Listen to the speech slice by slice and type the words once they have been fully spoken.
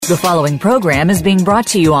The following program is being brought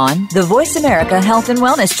to you on the Voice America Health and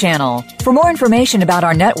Wellness Channel. For more information about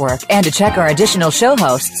our network and to check our additional show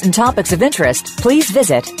hosts and topics of interest, please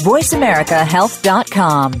visit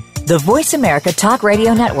voiceamericahealth.com. The Voice America Talk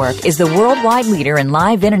Radio Network is the worldwide leader in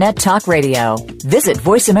live Internet talk radio. Visit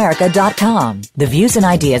voiceamerica.com. The views and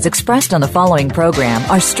ideas expressed on the following program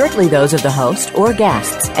are strictly those of the host or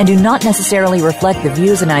guests and do not necessarily reflect the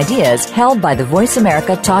views and ideas held by the Voice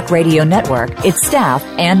America Talk Radio Network, its staff,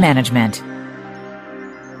 and management.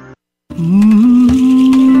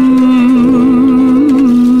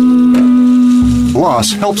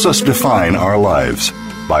 Loss helps us define our lives.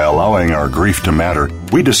 By allowing our grief to matter,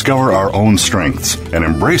 we discover our own strengths and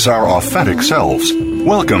embrace our authentic selves.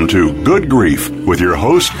 Welcome to Good Grief with your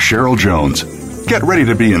host, Cheryl Jones. Get ready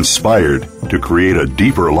to be inspired to create a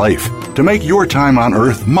deeper life, to make your time on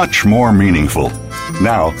Earth much more meaningful.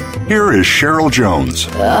 Now, here is Cheryl Jones.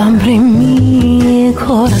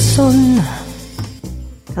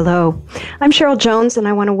 Hello, I'm Cheryl Jones, and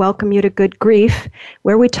I want to welcome you to Good Grief,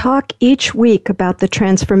 where we talk each week about the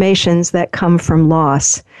transformations that come from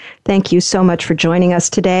loss. Thank you so much for joining us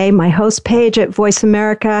today. My host page at Voice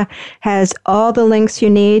America has all the links you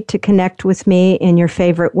need to connect with me in your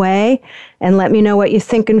favorite way, and let me know what you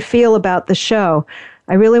think and feel about the show.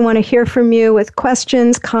 I really want to hear from you with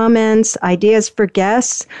questions, comments, ideas for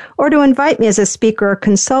guests, or to invite me as a speaker or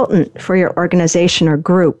consultant for your organization or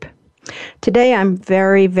group. Today, I'm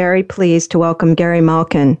very, very pleased to welcome Gary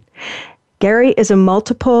Malkin. Gary is a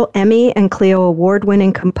multiple Emmy and Clio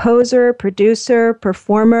award-winning composer, producer,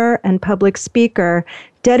 performer, and public speaker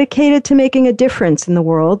dedicated to making a difference in the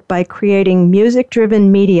world by creating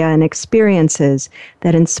music-driven media and experiences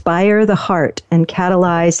that inspire the heart and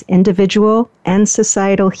catalyze individual and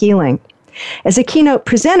societal healing. As a keynote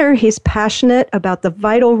presenter, he's passionate about the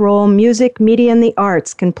vital role music, media, and the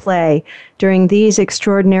arts can play during these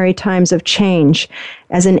extraordinary times of change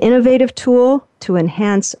as an innovative tool to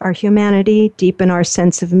enhance our humanity, deepen our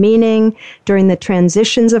sense of meaning during the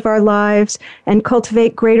transitions of our lives, and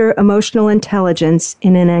cultivate greater emotional intelligence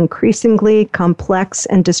in an increasingly complex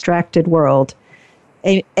and distracted world.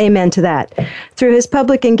 Amen to that. Through his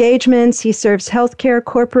public engagements, he serves healthcare,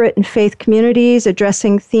 corporate, and faith communities,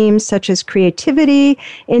 addressing themes such as creativity,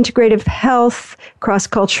 integrative health,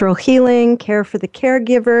 cross-cultural healing, care for the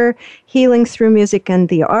caregiver, healing through music and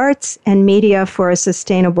the arts, and media for a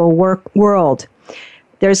sustainable world.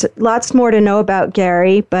 There's lots more to know about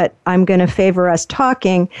Gary, but I'm going to favor us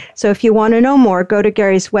talking. So if you want to know more, go to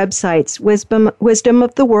Gary's websites,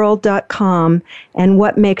 wisdomoftheworld.com and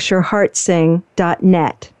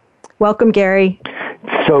whatmakesyourheartsing.net. Welcome, Gary.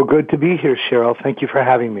 So good to be here, Cheryl. Thank you for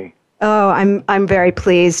having me. Oh, I'm very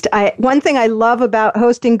pleased. One thing I love about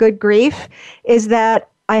hosting Good Grief is that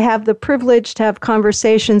I have the privilege to have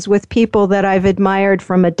conversations with people that I've admired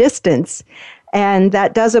from a distance. And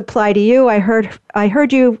that does apply to you. I heard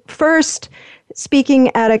you first speaking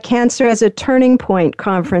at a Cancer as a Turning Point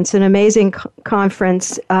conference, an amazing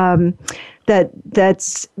conference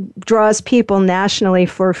that draws people nationally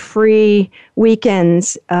for free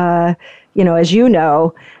weekends, as you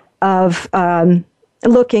know, of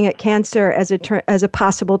looking at cancer as a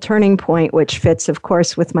possible turning point, which fits, of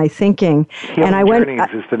course, with my thinking. Healing Journeys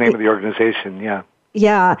is the name of the organization, yeah.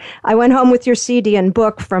 Yeah, I went home with your CD and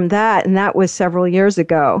book from that, and that was several years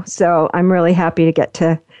ago. So I'm really happy to get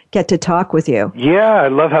to talk with you. Yeah, I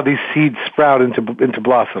love how these seeds sprout into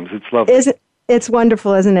blossoms. It's lovely. It's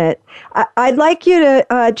wonderful, isn't it? I'd like you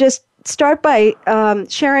to just start by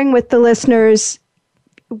sharing with the listeners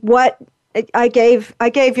what I gave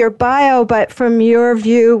your bio, but from your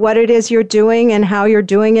view, what it is you're doing and how you're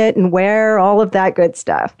doing it and where, all of that good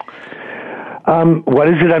stuff. What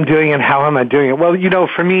is it I'm doing and how am I doing it? Well,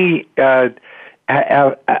 for me,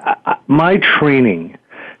 my training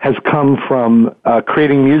has come from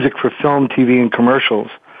creating music for film, TV, and commercials.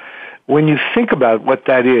 When you think about what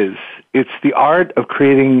that is, it's the art of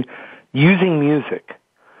using music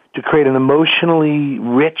to create an emotionally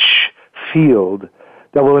rich field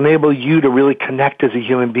that will enable you to really connect as a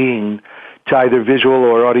human being to either visual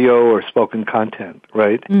or audio or spoken content,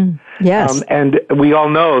 right? Yes. And we all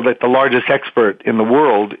know that the largest expert in the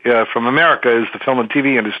world from America is the film and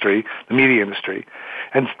TV industry, the media industry.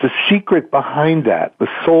 And the secret behind that, the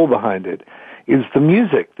soul behind it, is the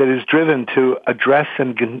music that is driven to address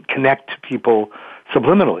and connect to people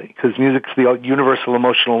subliminally, because music's the universal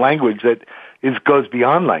emotional language that goes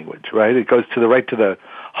beyond language, right? It goes to the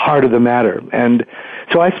heart of the matter. And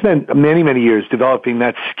so I spent many, many years developing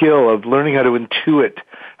that skill of learning how to intuit,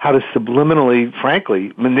 how to subliminally,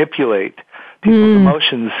 frankly, manipulate people's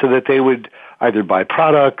emotions so that they would either buy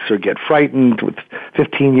products or get frightened with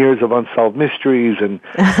 15 years of unsolved mysteries. And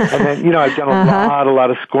then, I've done a lot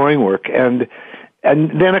of scoring work. And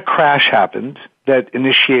then a crash happened that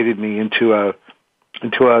initiated me into a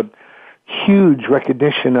huge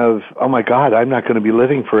recognition of, oh my God, I'm not going to be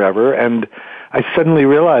living forever. And I suddenly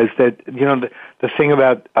realized that, the thing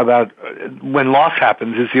about when loss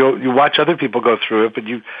happens is you watch other people go through it, but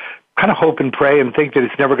you kind of hope and pray and think that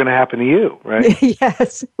it's never going to happen to you, right?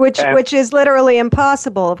 Yes, which is literally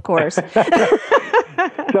impossible, of course.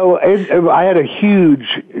 So I had a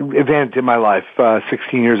huge event in my life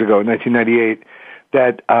 16 years ago, in 1998,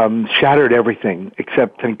 that shattered everything,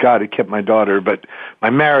 except, thank God, it kept my daughter. But my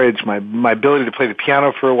marriage, my ability to play the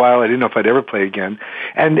piano for a while, I didn't know if I'd ever play again.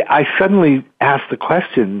 And I suddenly asked the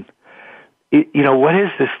question, what is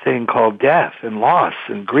this thing called death and loss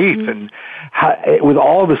and grief? Mm-hmm. And how, with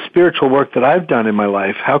all the spiritual work that I've done in my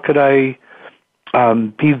life, how could I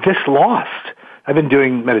be this lost? I've been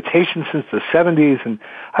doing meditation since the 70s, and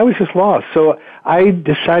I was just lost. So I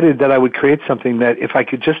decided that I would create something that if I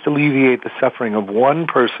could just alleviate the suffering of one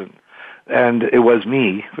person, and it was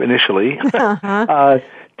me initially,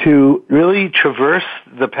 to really traverse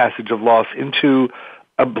the passage of loss into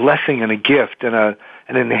a blessing and a gift and an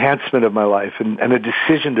enhancement of my life and a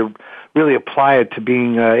decision to really apply it to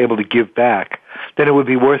being able to give back, then it would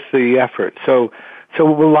be worth the effort. So a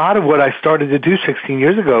lot of what I started to do 16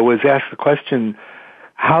 years ago was ask the question,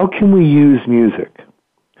 how can we use music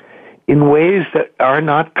in ways that are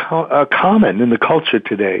not common in the culture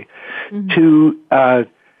today to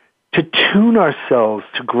tune ourselves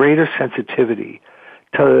to greater sensitivity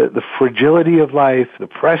to the fragility of life, the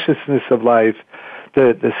preciousness of life,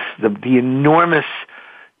 the enormous,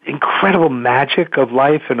 incredible magic of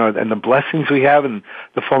life and the blessings we have in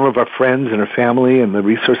the form of our friends and our family and the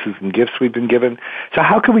resources and gifts we've been given. So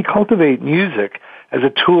how can we cultivate music as a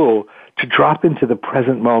tool to drop into the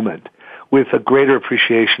present moment with a greater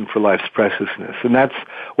appreciation for life's preciousness? And that's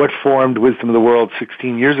what formed Wisdom of the World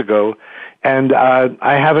 16 years ago. And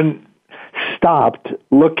I haven't stopped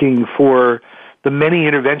looking for the many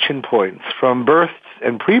intervention points from birth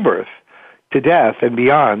and pre-birth to death and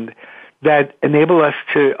beyond that enable us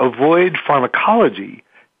to avoid pharmacology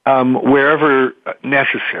wherever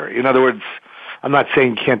necessary. In other words, I'm not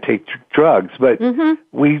saying you can't take drugs, but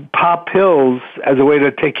we pop pills as a way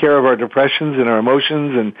to take care of our depressions and our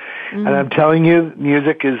emotions. And I'm telling you,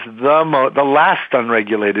 music is the last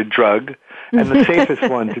unregulated drug and the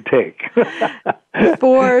safest one to take.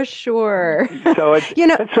 For sure. So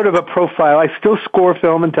it's sort of a profile. I still score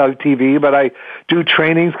film and TV, but I do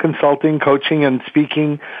trainings, consulting, coaching, and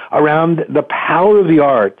speaking around the power of the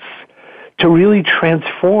arts to really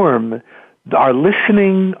transform our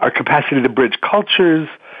listening, our capacity to bridge cultures,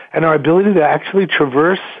 and our ability to actually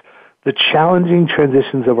traverse the challenging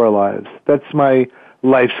transitions of our lives. That's my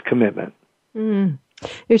life's commitment.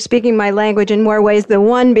 You're speaking my language in more ways than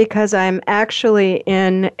one, because I'm actually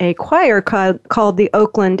in a choir called the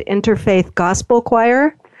Oakland Interfaith Gospel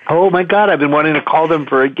Choir. Oh, my God, I've been wanting to call them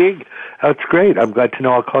for a gig. That's great. I'm glad to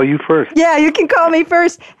know I'll call you first. Yeah, you can call me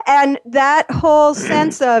first. And that whole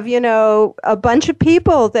sense of, a bunch of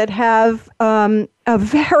people that have a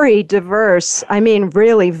very diverse,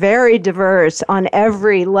 really very diverse on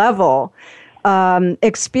every level,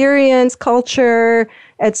 experience, culture,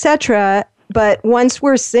 etc. But once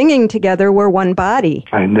we're singing together, we're one body.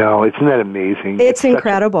 I know. Isn't that amazing? It's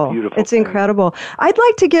incredible. Beautiful it's thing. Incredible. I'd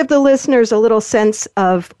like to give the listeners a little sense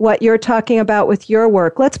of what you're talking about with your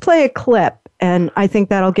work. Let's play a clip, and I think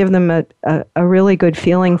that'll give them a really good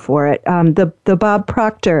feeling for it. The Bob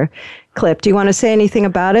Proctor clip. Do you want to say anything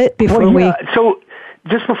about it before we... So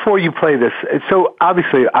just before you play this, so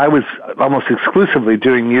obviously I was almost exclusively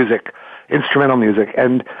doing music, instrumental music,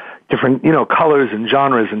 and different, colors and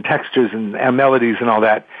genres and textures and melodies and all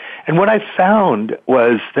that. And what I found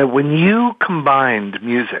was that when you combined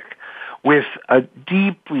music with a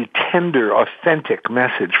deeply tender, authentic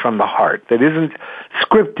message from the heart that isn't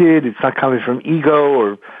scripted, it's not coming from ego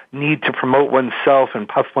or need to promote oneself and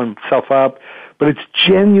puff oneself up, but it's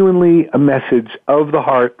genuinely a message of the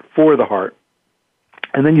heart for the heart.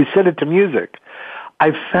 And then you set it to music.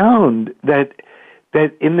 I've found that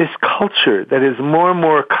in this culture that is more and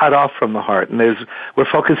more cut off from the heart, and we're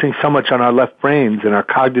focusing so much on our left brains and our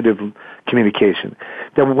cognitive communication,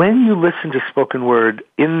 that when you listen to spoken word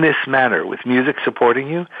in this manner, with music supporting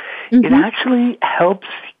you, it actually helps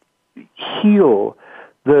heal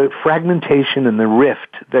the fragmentation and the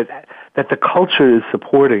rift that the culture is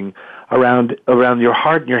supporting around your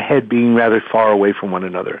heart and your head being rather far away from one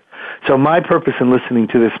another. So my purpose in listening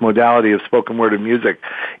to this modality of spoken word and music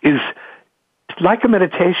is like a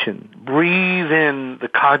meditation. Breathe in the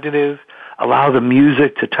cognitive, allow the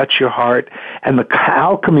music to touch your heart, and the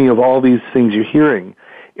alchemy of all these things you're hearing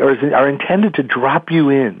are intended to drop you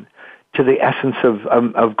in to the essence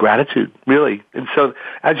of gratitude, really. And so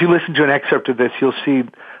as you listen to an excerpt of this, you'll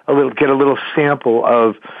get a little sample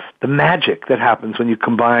of the magic that happens when you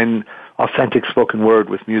combine authentic spoken word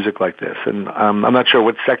with music like this. And I'm not sure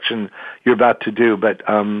what section you're about to do, but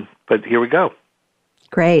here we go.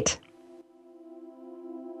 Great.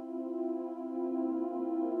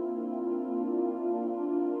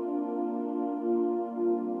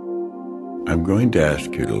 I'm going to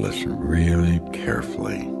ask you to listen really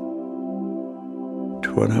carefully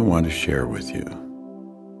to what I want to share with you.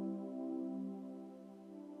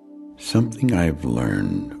 Something I've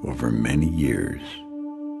learned over many years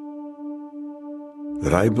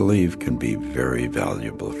that I believe can be very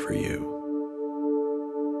valuable for you.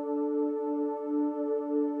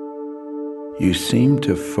 You seem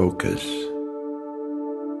to focus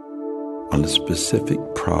on a specific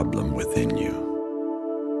problem within you.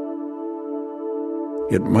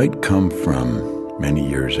 It might come from many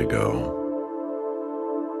years ago,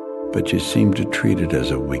 but you seem to treat it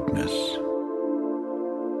as a weakness.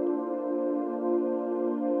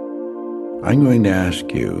 I'm going to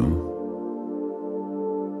ask you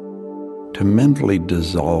to mentally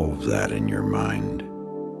dissolve that in your mind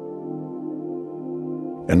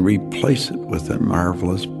and replace it with a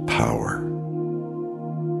marvelous power.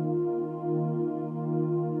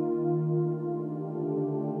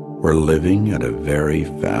 We're living in a very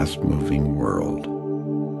fast-moving world.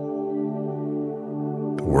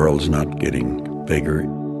 The world's not getting bigger,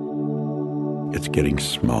 it's getting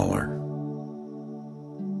smaller.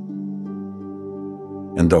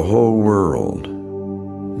 And the whole world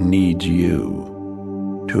needs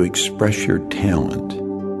you to express your talent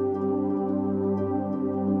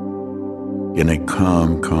in a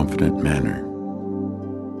calm, confident manner.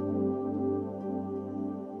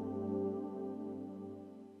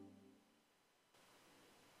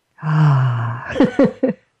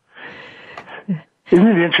 Isn't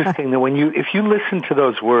it interesting that if you listen to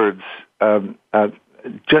those words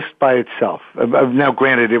just by itself, now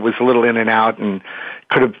granted it was a little in and out and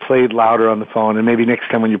could have played louder on the phone, and maybe next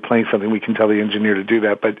time when you're playing something we can tell the engineer to do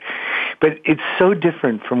that, but it's so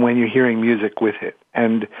different from when you're hearing music with it,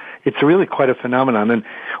 and it's really quite a phenomenon. And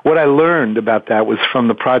what I learned about that was from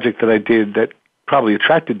the project that I did that probably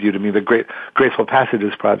attracted you to me, the Graceful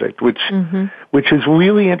Passages Project, which is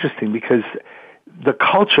really interesting because the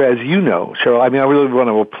culture, as you know, Cheryl, I mean, I really want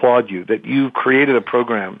to applaud you that you created a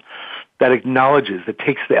program that acknowledges, that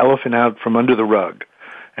takes the elephant out from under the rug,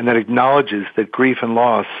 and that acknowledges that grief and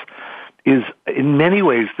loss is in many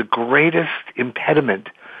ways the greatest impediment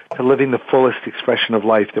to living the fullest expression of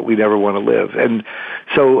life that we'd ever want to live. And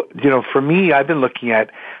so, for me, I've been looking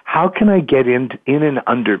at how can I get in and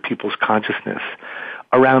under people's consciousness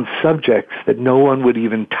around subjects that no one would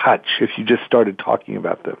even touch if you just started talking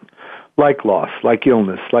about them, like loss, like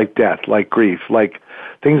illness, like death, like grief, like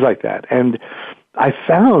things like that. And I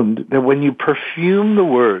found that when you perfume the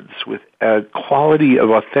words with a quality of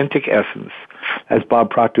authentic essence, as Bob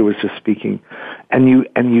Proctor was just speaking, and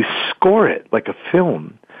you score it like a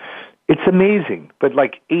film, it's amazing. But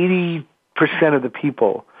like 80% of the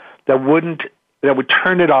people that would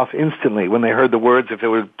turn it off instantly when they heard the words, if they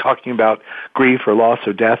were talking about grief or loss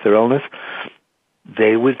or death or illness,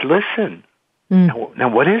 they would listen. Now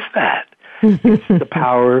what is that? It's the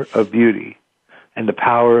power of beauty and the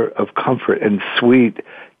power of comfort and sweet,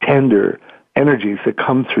 tender energies that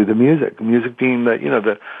come through the music. The music being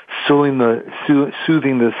the soothing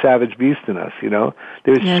the savage beast in us.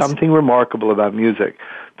 There's something remarkable about music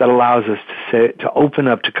that allows us to open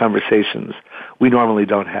up to conversations we normally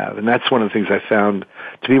don't have, and that's one of the things I found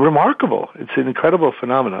to be remarkable. It's an incredible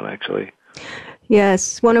phenomenon, actually.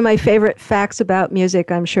 Yes, one of my favorite facts about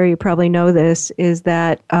music, I'm sure you probably know this, is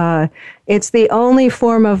that it's the only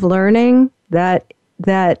form of learning that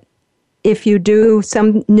if you do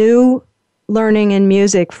some new learning in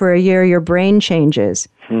music for a year, your brain changes.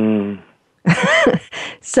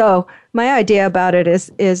 So my idea about it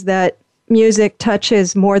is that music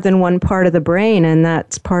touches more than one part of the brain, and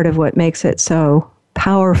that's part of what makes it so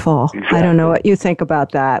powerful. Exactly. I don't know what you think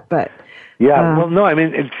about that, but well, no, I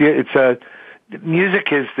mean music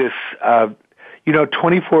is this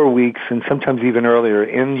 24 weeks and sometimes even earlier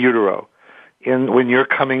in utero, when you're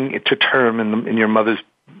coming to term in your mother's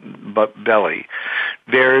belly,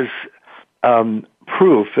 there's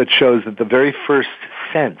proof that shows that the very first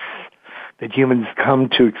sense that humans come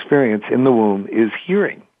to experience in the womb is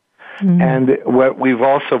hearing. And what we've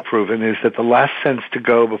also proven is that the last sense to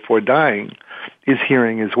go before dying is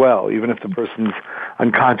hearing as well. Even if the person's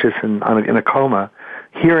unconscious and in a coma,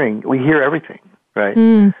 hearing. We hear everything, right?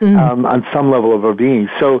 On some level of our being.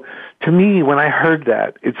 So to me, when I heard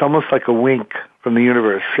that, it's almost like a wink from the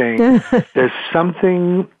universe saying there's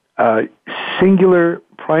something singular,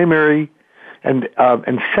 primary, and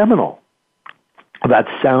seminal about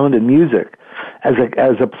sound and music as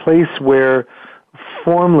a place where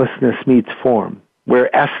formlessness meets form,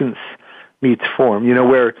 where essence meets form. You know,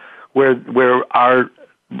 where we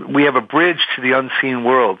have a bridge to the unseen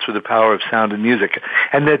world through the power of sound and music,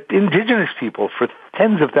 and that indigenous people for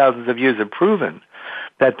tens of thousands of years have proven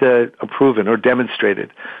or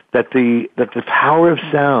demonstrated that the power of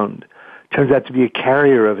sound turns out to be a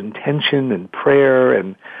carrier of intention and prayer,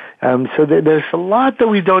 and so there's a lot that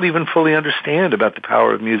we don't even fully understand about the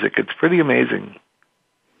power of music. It's pretty amazing.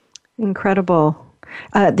 Incredible.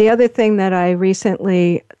 The other thing that I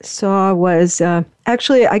recently saw was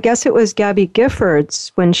actually, I guess it was Gabby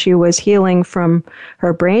Giffords when she was healing from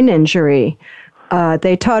her brain injury.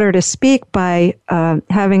 They taught her to speak by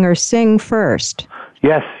having her sing first.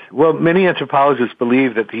 Yes. Well, many anthropologists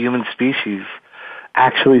believe that the human species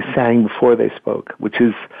actually sang before they spoke,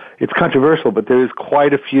 it's controversial, but there is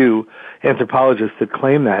quite a few anthropologists that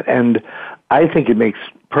claim that, and I think it makes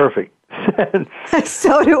perfect sense.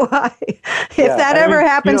 So do I. If that ever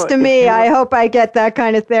happens to me, I hope I get that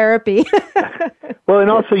kind of therapy. Well,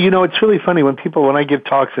 and also, it's really funny when I give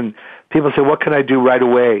talks and people say, what can I do right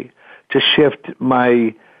away to shift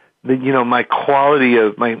my quality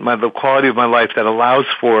of the quality of my life that allows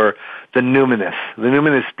for the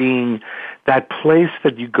numinous being that place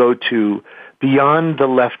that you go to beyond the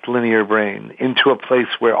left linear brain into a place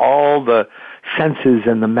where all the senses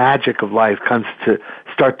and the magic of life comes to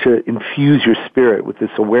start to infuse your spirit with this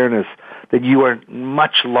awareness that you are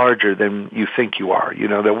much larger than you think you are,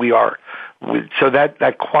 that we are. So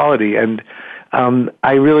that quality, and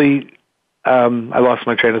I really, I lost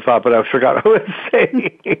my train of thought, but I forgot what I was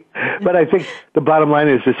saying. But I think the bottom line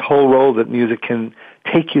is this whole role that music can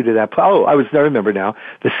take you to that. I remember now,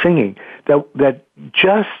 the singing, that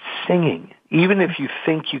just singing, even if you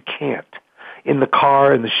think you can't, in the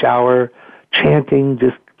car, in the shower, chanting,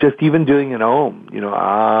 just even doing an om,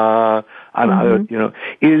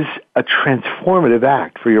 is a transformative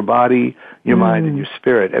act for your body, your mind, and your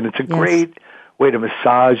spirit. And it's a great way to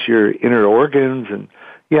massage your inner organs. And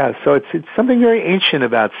so it's something very ancient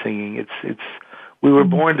about singing. We were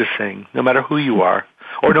born to sing, no matter who you are,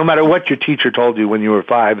 or no matter what your teacher told you when you were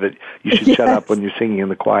 5 that you should shut up when you're singing in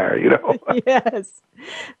the choir, Yes.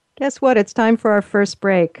 Guess what? It's time for our first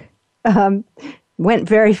break. Went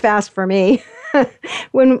very fast for me.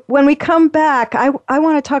 When we come back, I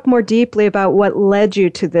want to talk more deeply about what led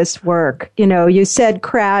you to this work. You said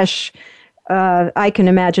crash. I can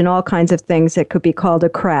imagine all kinds of things that could be called a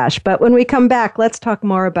crash. But when we come back, let's talk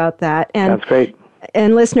more about that. And that's great.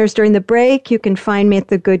 And listeners, during the break, you can find me at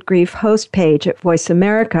the Good Grief host page at Voice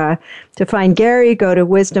America. To find Gary, go to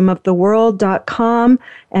wisdomoftheworld.com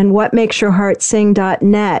and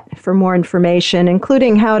whatmakesyourheartsing.net for more information,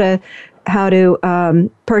 including how to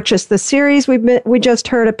purchase the series we just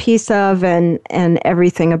heard a piece of, and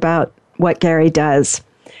everything about what Gary does.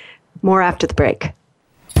 More after the break.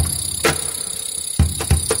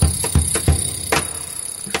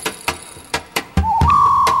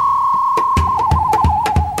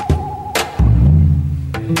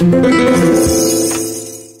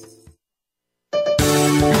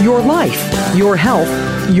 Your life, your health,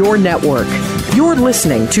 your network. You're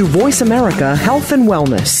listening to Voice America Health and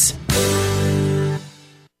Wellness.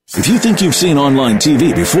 If you think you've seen online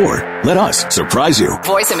TV before, let us surprise you.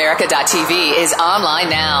 VoiceAmerica.tv is online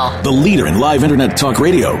now. The leader in live internet talk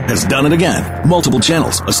radio has done it again. Multiple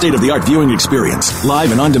channels, a state-of-the-art viewing experience,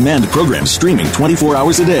 live and on-demand programs streaming 24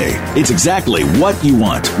 hours a day. It's exactly what you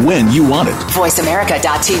want, when you want it.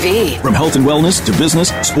 VoiceAmerica.tv. From health and wellness to business,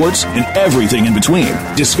 sports, and everything in between.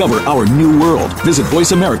 Discover our new world. Visit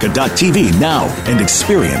VoiceAmerica.tv now and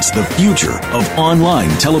experience the future of online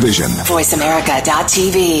television.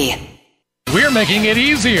 VoiceAmerica.tv. We're making it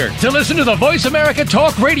easier to listen to the Voice America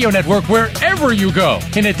Talk Radio Network wherever you go.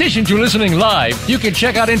 In addition to listening live, you can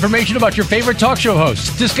check out information about your favorite talk show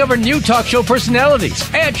hosts, discover new talk show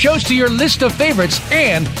personalities, add shows to your list of favorites,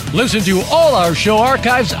 and listen to all our show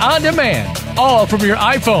archives on demand. All from your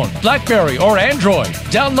iPhone, BlackBerry, or Android.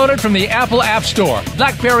 Download it from the Apple App Store,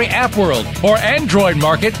 BlackBerry App World, or Android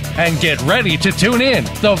Market, and get ready to tune in.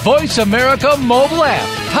 The Voice America mobile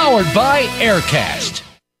app, powered by Aircast.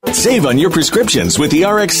 Save on your prescriptions with the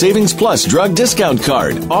RX Savings Plus drug discount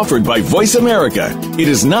card offered by Voice America. It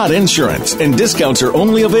is not insurance, and discounts are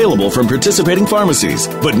only available from participating pharmacies.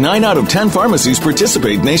 But 9 out of 10 pharmacies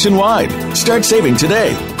participate nationwide. Start saving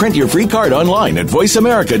today. Print your free card online at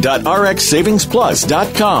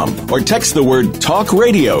voiceamerica.rxsavingsplus.com or text the word TALK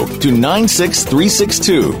RADIO to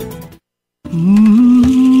 96362.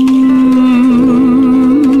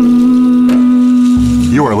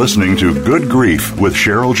 You are listening to Good Grief with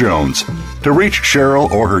Cheryl Jones. To reach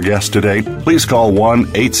Cheryl or her guest today, please call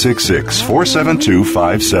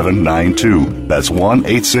 1-866-472-5792. That's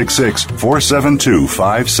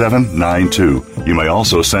 1-866-472-5792. You may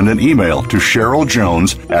also send an email to Cheryl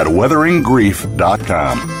Jones at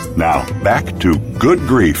weatheringgrief.com. Now, back to Good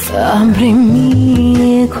Grief.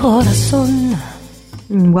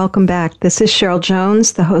 Welcome back. This is Cheryl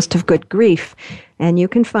Jones, the host of Good Grief. And you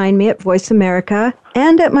can find me at Voice America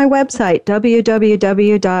and at my website,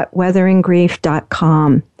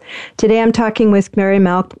 www.weatheringgrief.com. Today I'm talking with Gary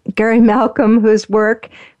Malcolm, whose work,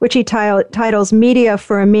 which he titles Media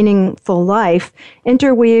for a Meaningful Life,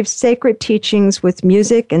 interweaves sacred teachings with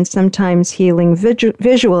music and sometimes healing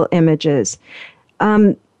visual images.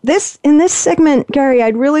 In this segment, Gary,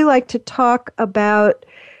 I'd really like to talk about,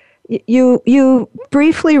 you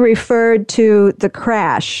briefly referred to the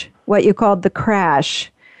crash, what you called the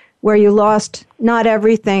crash, where you lost not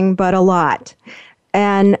everything, but a lot.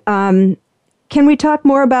 And can we talk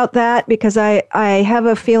more about that? Because I have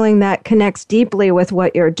a feeling that connects deeply with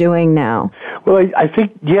what you're doing now. Well, I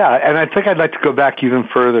think, yeah, and I think I'd like to go back even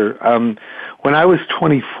further. When I was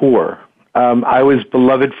 24, I was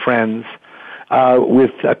beloved friends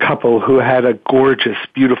with a couple who had a gorgeous,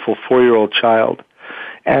 beautiful 4-year-old child.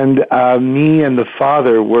 And me and the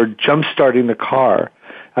father were jump-starting the car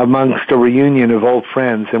amongst a reunion of old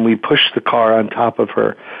friends, and we pushed the car on top of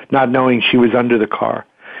her, not knowing she was under the car.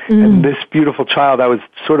 And this beautiful child, I was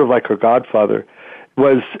sort of like her godfather,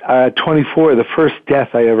 was 24, the first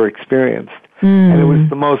death I ever experienced. And it was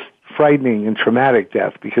the most frightening and traumatic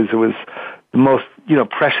death because it was the most,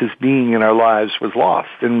 precious being in our lives was lost.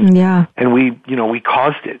 And we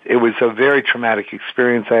caused it. It was a very traumatic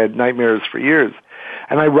experience. I had nightmares for years.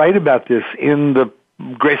 And I write about this in the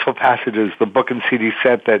Graceful Passages, the book and CD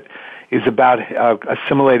set that is about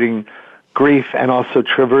assimilating grief and also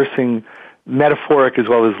traversing metaphoric as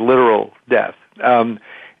well as literal death. And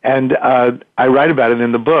I write about it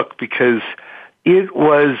in the book because it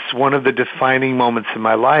was one of the defining moments in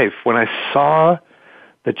my life when I saw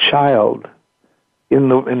the child in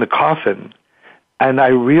the coffin, and I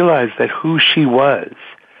realized that who she wasn't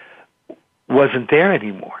there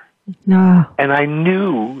anymore. No. And I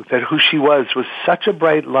knew that who she was such a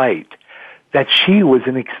bright light that she was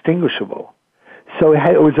inextinguishable. So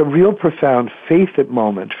it was a real profound faith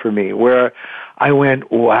moment for me where I went,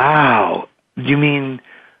 wow, you mean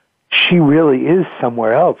she really is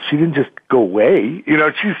somewhere else? She didn't just go away.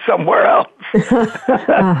 She's somewhere else.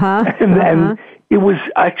 And it was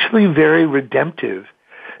actually very redemptive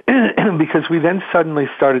because we then suddenly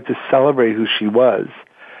started to celebrate who she was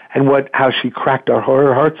and how she cracked her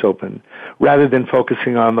hearts open, rather than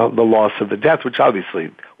focusing on the loss of the death, which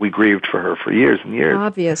obviously we grieved for her for years and years.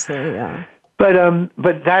 Obviously, yeah. But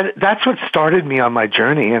that's what started me on my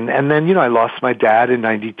journey, and then I lost my dad in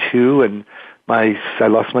 '92, and I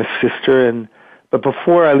lost my sister, but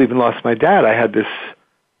before I even lost my dad, I had this.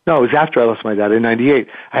 No, it was after I lost my dad in '98.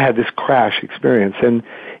 I had this crash experience, and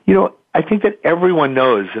I think that everyone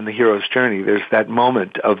knows in the hero's journey there's that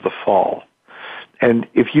moment of the fall. And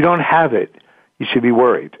if you don't have it, you should be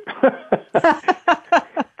worried.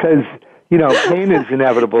 Because, pain is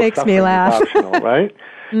inevitable. Makes me laugh. Is optional, right?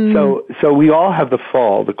 So we all have the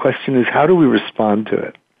fall. The question is, how do we respond to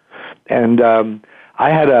it? And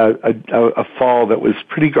I had a fall that was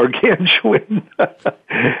pretty gargantuan.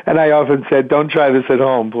 And I often said, don't try this at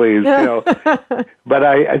home, please. But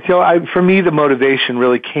for me, the motivation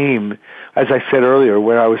really came, as I said earlier,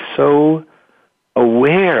 where I was so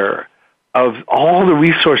aware of all the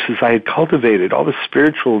resources I had cultivated, all the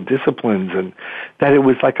spiritual disciplines, and that it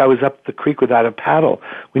was like I was up the creek without a paddle.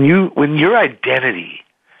 When your identity,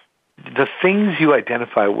 the things you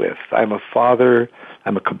identify with, I'm a father,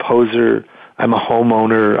 I'm a composer, I'm a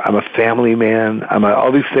homeowner, I'm a family man,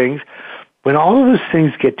 all these things, when all of those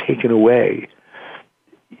things get taken away,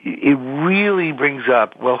 it really brings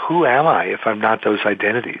up, well, who am I if I'm not those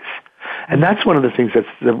identities? And that's one of the things that's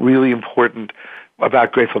really important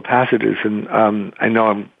about Graceful Passages, and I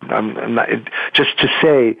know I'm not, just to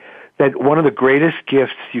say that one of the greatest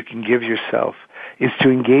gifts you can give yourself is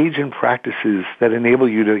to engage in practices that enable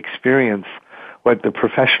you to experience what the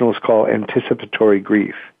professionals call anticipatory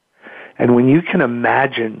grief. And when you can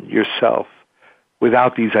imagine yourself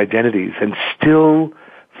without these identities and still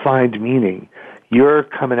find meaning, you're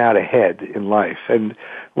coming out ahead in life. And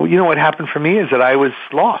what happened for me is that I was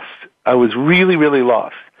lost. I was really, really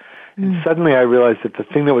lost. And suddenly I realized that the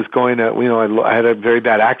thing that was going to, I had a very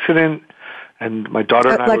bad accident, and my daughter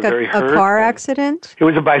and I were very hurt. A car accident? It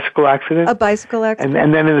was a bicycle accident. A bicycle accident.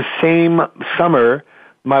 And then in the same summer,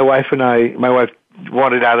 my wife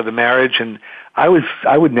wanted out of the marriage, and I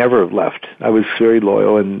would never have left. I was very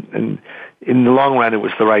loyal, and in the long run, it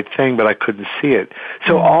was the right thing, but I couldn't see it.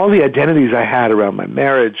 So all the identities I had around my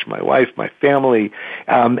marriage, my wife, my family,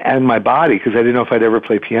 and my body, because I didn't know if I'd ever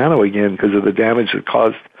play piano again because of the damage it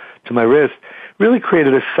caused to my wrist, really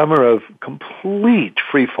created a summer of complete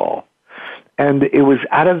free fall. And it was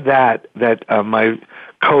out of that my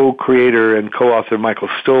co-creator and co-author, Michael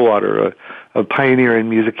Stillwater, a pioneer in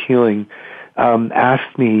music healing,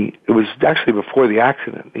 asked me, it was actually before the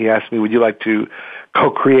accident, he asked me, would you like to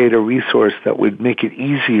co-create a resource that would make it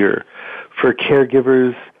easier for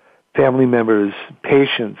caregivers, family members,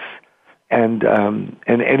 patients, and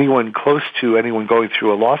anyone close to anyone going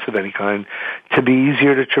through a loss of any kind to be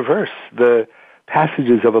easier to traverse the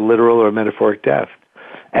passages of a literal or metaphoric death.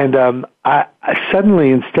 And I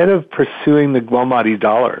suddenly, instead of pursuing the Almighty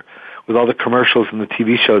dollar with all the commercials and the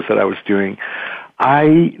TV shows that I was doing,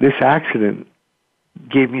 this accident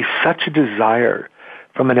gave me such a desire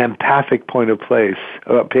from an empathic from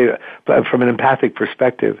an empathic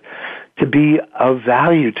perspective, to be of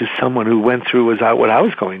value to someone who went through what I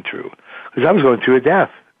was going through. Because I was going through a death,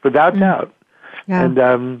 without doubt. Yeah.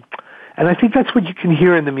 And I think that's what you can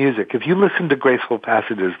hear in the music. If you listen to Graceful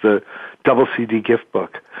Passages, the double CD gift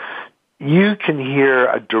book, you can hear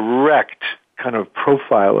a direct kind of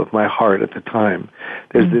profile of my heart at the time.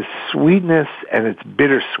 There's this sweetness, and it's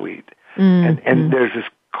bittersweet. And there's this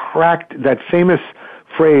that famous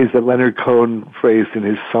phrase that Leonard Cohen phrased in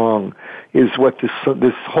his song is what this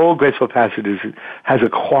whole Graceful Passages has a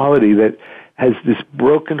quality that has this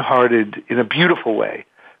broken-hearted, in a beautiful way,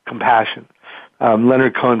 compassion.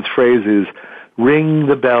 Leonard Cohen's phrase is, ring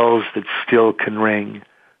the bells that still can ring.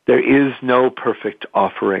 There is no perfect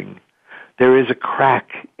offering. There is a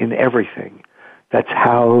crack in everything. That's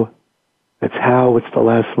how, what's the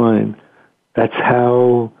last line? That's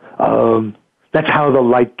how the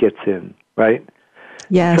light gets in, right?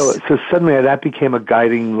 Yes. So suddenly that became a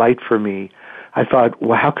guiding light for me. I thought,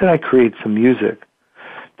 well, how could I create some music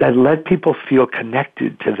that let people feel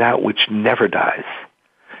connected to that which never dies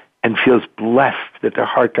and feels blessed that their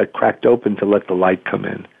heart got cracked open to let the light come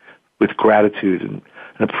in with gratitude and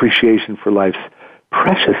an appreciation for life's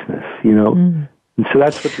preciousness, And so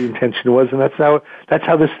that's what the intention was, and that's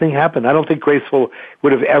how this thing happened. I don't think Graceful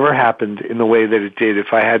would have ever happened in the way that it did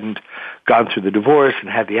if I hadn't gone through the divorce and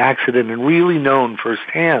had the accident and really known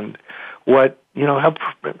firsthand what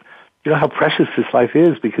how precious this life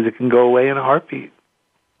is, because it can go away in a heartbeat.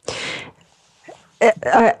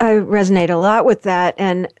 I resonate a lot with that,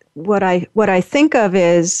 and what I think of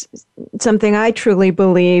is something I truly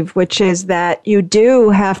believe, which is that you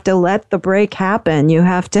do have to let the break happen. You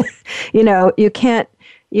have to,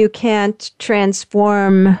 you can't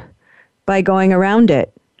transform by going around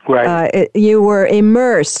it. Right. You were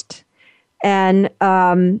immersed, and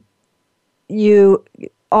all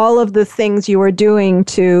of the things you were doing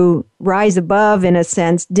to rise above, in a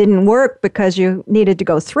sense, didn't work because you needed to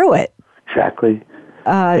go through it. Exactly.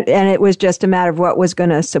 And it was just a matter of what was going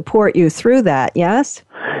to support you through that, yes?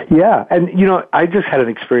 Yeah, and I just had an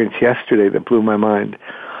experience yesterday that blew my mind.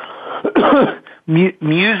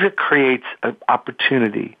 Music creates an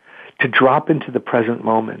opportunity to drop into the present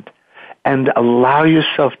moment and allow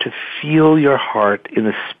yourself to feel your heart in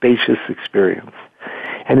a spacious experience.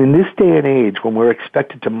 And in this day and age, when we're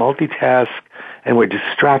expected to multitask and we're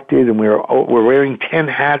distracted and we're wearing 10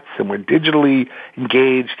 hats and we're digitally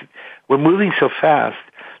engaged, we're moving so fast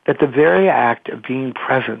that the very act of being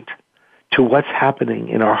present to what's happening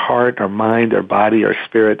in our heart, our mind, our body, our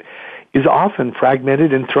spirit is often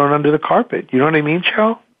fragmented and thrown under the carpet. You know what I mean,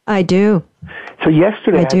 Cheryl? I do. So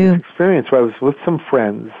yesterday I had this experience where I was with some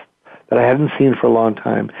friends that I hadn't seen for a long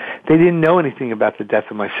time. They didn't know anything about the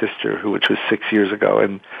death of my sister, which was 6 years ago,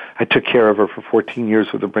 and I took care of her for 14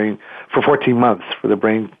 months for the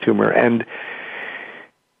brain tumor. And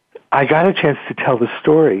I got a chance to tell the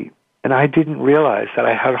story, and I didn't realize that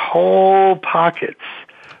I had whole pockets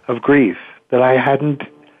of grief that I hadn't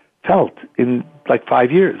felt in like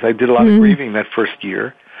 5 years. I did a lot of grieving that first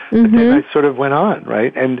year, but then I sort of went on,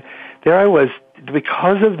 right? And there I was,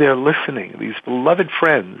 because of their listening, these beloved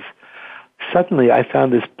friends, suddenly I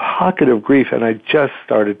found this pocket of grief, and I just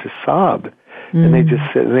started to sob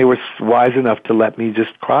And they were wise enough to let me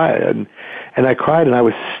just cry. And I cried, and I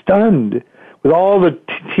was stunned with all the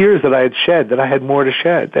tears that I had shed, that I had more to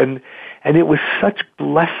shed. And it was such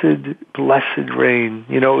blessed rain.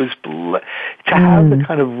 It was to have the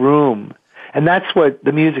kind of room. And that's what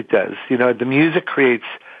the music does. The music creates,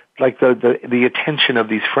 like the attention of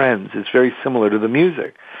these friends is very similar to the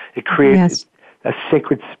music. It creates a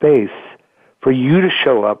sacred space for you to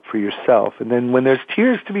show up for yourself. And then when there's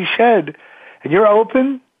tears to be shed and you're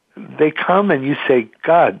open, they come and you say,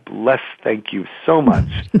 God bless, thank you so much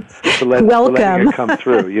for letting it come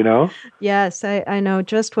through, Yes, I know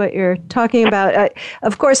just what you're talking about.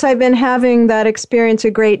 Of course, I've been having that experience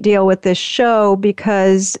a great deal with this show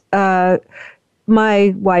because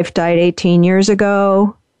my wife died 18 years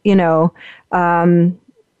ago.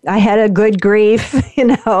 I had a good grief,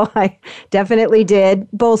 I definitely did,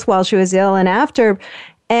 both while she was ill and after.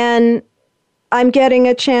 And I'm getting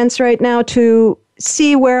a chance right now to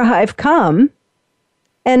see where I've come,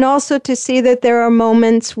 and also to see that there are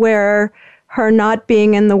moments where her not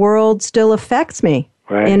being in the world still affects me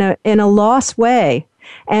in a lost way.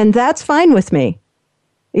 And that's fine with me.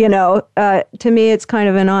 To me, it's kind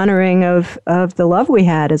of an honoring of the love we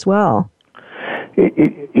had as well.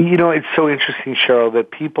 It's so interesting, Cheryl,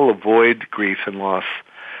 that people avoid grief and loss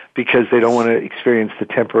because they don't want to experience the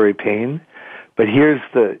temporary pain. But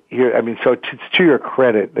so it's to your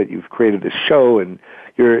credit that you've created this show and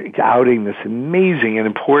you're outing this amazing and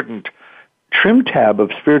important trim tab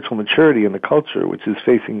of spiritual maturity in the culture, which is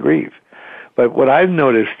facing grief. But what I've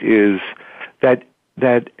noticed is that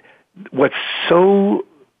what's so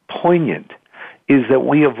poignant is that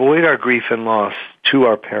we avoid our grief and loss to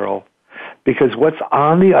our peril, because what's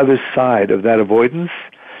on the other side of that avoidance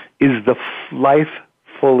is the life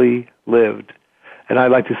fully lived. And I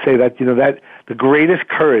like to say that, that the greatest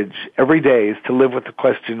courage every day is to live with the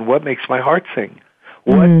question, what makes my heart sing?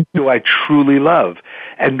 What do I truly love?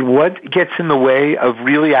 And what gets in the way of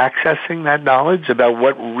really accessing that knowledge about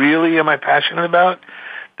what really am I passionate about?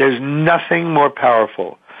 There's nothing more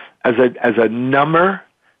powerful as a number,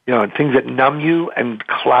 things that numb you and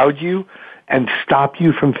cloud you and stop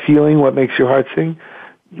you from feeling what makes your heart sing.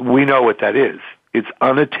 We know what that is. It's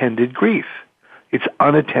unattended grief. It's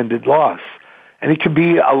unattended loss. And it could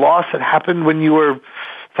be a loss that happened when you were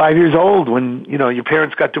 5 years old, when, your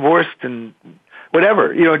parents got divorced and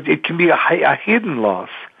whatever. It can be a hidden loss.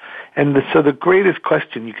 And so the greatest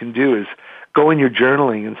question you can do is go in your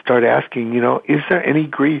journaling and start asking, is there any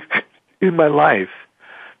grief in my life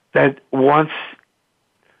that wants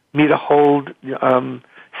me to hold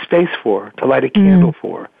space for, to light a candle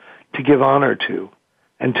for, to give honor to,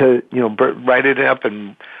 and to, write it up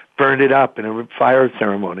and burn it up in a fire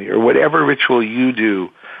ceremony or whatever ritual you do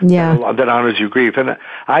that honors your grief. And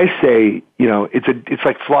I say, it's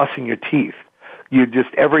like flossing your teeth. You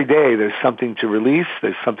just, every day there's something to release,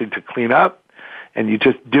 there's something to clean up, and you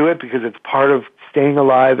just do it because it's part of staying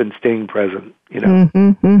alive and staying present, I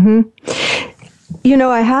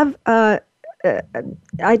have,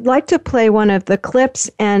 I'd like to play one of the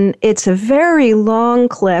clips, and it's a very long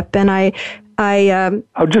clip, and I'll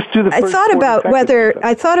just do the first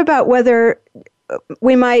I thought about whether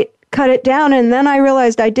we might cut it down, and then I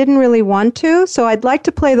realized I didn't really want to, so I'd like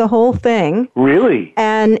to play the whole thing. Really?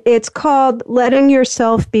 And it's called Letting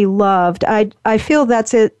Yourself Be Loved. I feel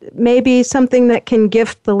that's maybe something that can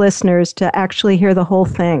gift the listeners to actually hear the whole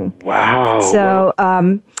thing. Wow. So,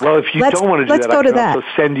 well, if you don't want to do that, I can also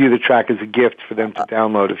send you the track as a gift for them to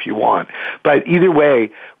download if you want. But either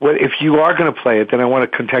way, if you are going to play it, then I want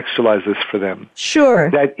to contextualize this for them. Sure.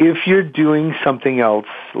 That if you're doing something else,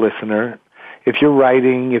 listener, if you're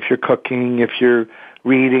writing, if you're cooking, if you're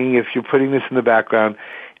reading, if you're putting this in the background,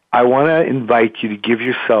 I want to invite you to give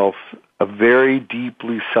yourself a very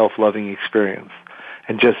deeply self-loving experience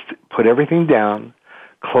and just put everything down,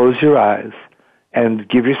 close your eyes, and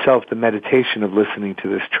give yourself the meditation of listening to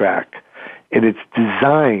this track. And it's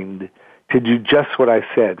designed to do just what I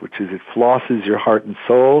said, which is it flosses your heart and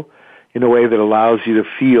soul in a way that allows you to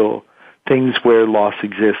feel things where loss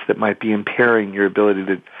exists that might be impairing your ability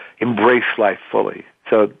to embrace life fully.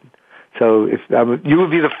 So if you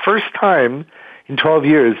would be the first time in 12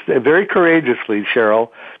 years, very courageously,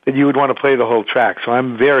 Cheryl, that you would want to play the whole track. So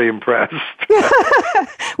I'm very impressed.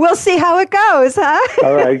 We'll see how it goes, huh?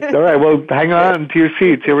 All right. Well, hang on to your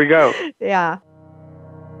seats. Here we go. Yeah.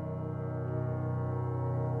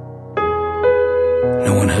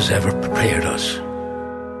 No one has ever prepared us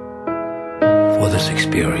for this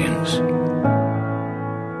experience.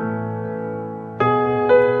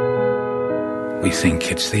 We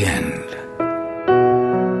think it's the end.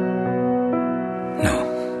 No.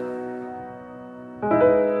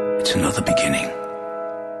 It's it's another beginning.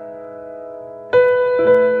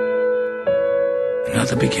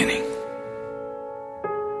 Another beginning.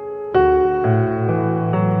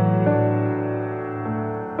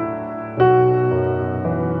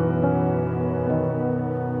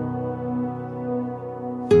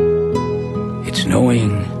 It's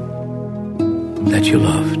knowing that you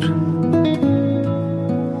loved.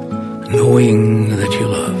 Knowing that you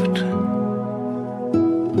loved.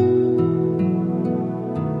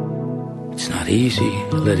 It's not easy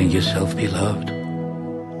letting yourself be loved.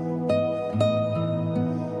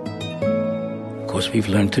 Of course, we've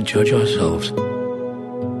learned to judge ourselves.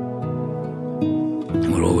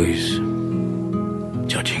 And we're always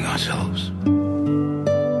judging ourselves.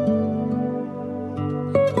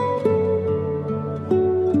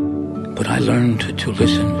 But I learned to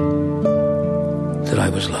listen, that I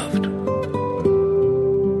was loved.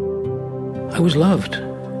 I was loved.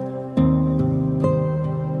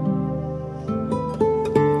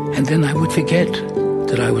 And then I would forget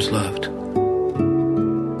that I was loved.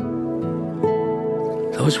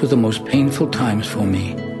 Those were the most painful times for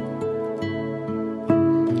me.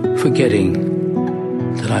 Forgetting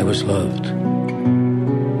that I was loved.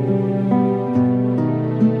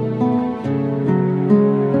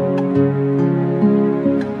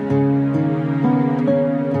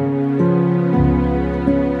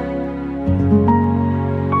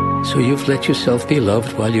 So you've let yourself be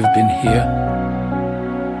loved while you've been here.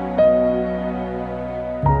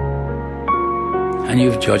 And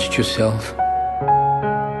you've judged yourself.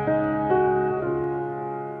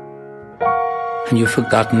 And you've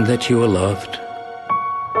forgotten that you were loved.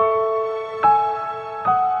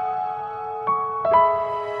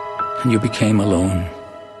 And you became alone.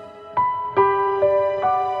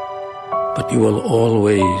 But you will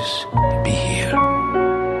always be here.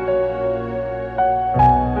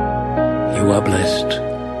 You are blessed.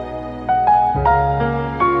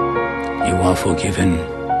 You are forgiven.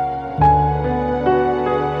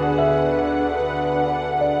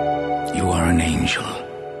 You are an angel.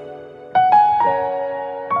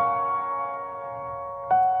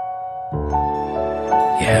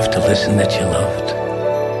 You have to listen that you're loved.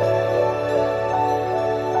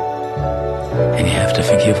 And you have to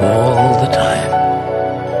forgive all the time.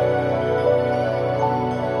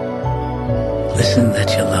 Listen that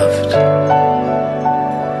you're loved.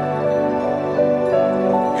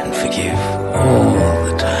 And forgive all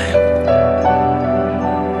the time.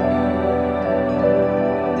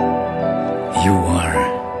 You are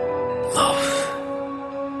love.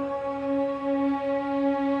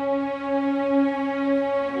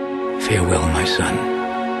 Farewell, my son.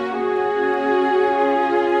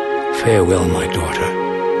 Farewell, my daughter.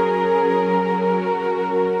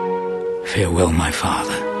 Farewell, my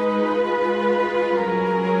father.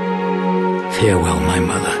 Farewell, my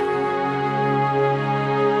mother.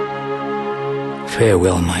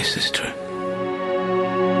 Farewell, my sister.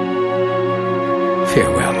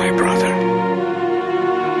 Farewell, my brother.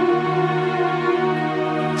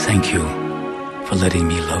 Thank you for letting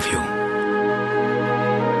me love you.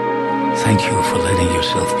 Thank you for letting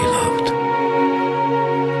yourself be loved.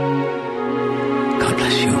 God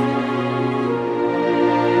bless you.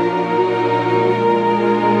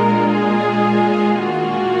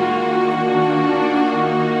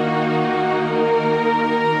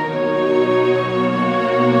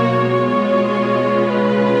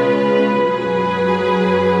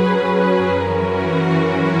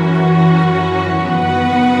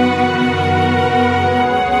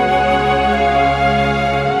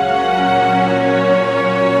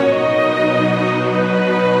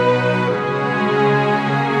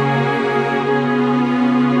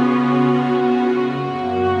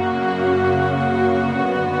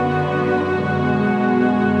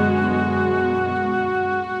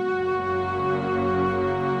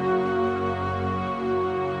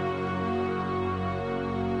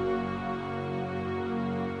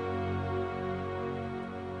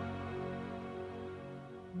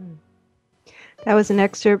 That was an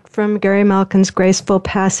excerpt from Gary Malkin's Graceful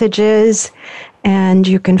Passages, and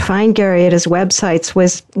you can find Gary at his websites,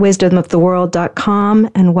 wisdomoftheworld.com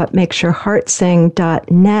and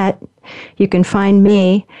whatmakesyourheartsing.net. You can find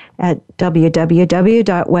me at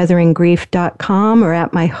www.weatheringgrief.com or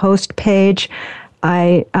at my host page.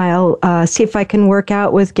 I'll see if I can work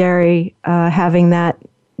out with Gary having that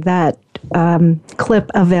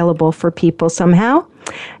clip available for people somehow,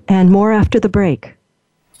 and more after the break.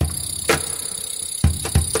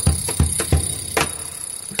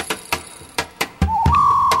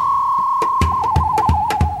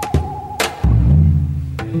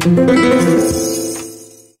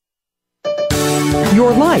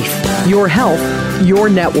 Your life, your health, your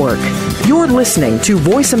network. You're listening to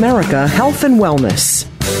Voice America Health and Wellness.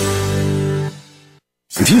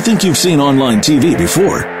 If you think you've seen online TV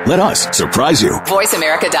before, let us surprise you.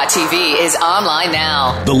 VoiceAmerica.tv is online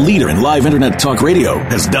now. The leader in live internet talk radio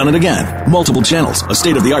has done it again. Multiple channels, a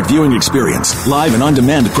state-of-the-art viewing experience, live and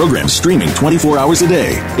on-demand programs streaming 24 hours a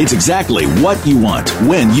day. It's exactly what you want,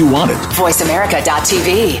 when you want it.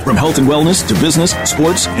 VoiceAmerica.tv. From health and wellness to business,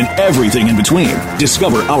 sports, and everything in between.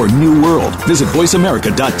 Discover our new world. Visit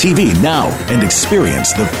VoiceAmerica.tv now and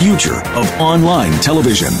experience the future of online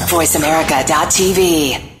television. VoiceAmerica.tv.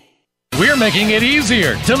 We're making it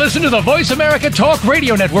easier to listen to the Voice America Talk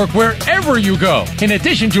Radio Network wherever you go. In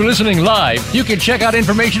addition to listening live, you can check out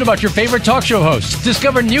information about your favorite talk show hosts,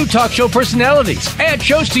 discover new talk show personalities, add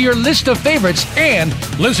shows to your list of favorites, and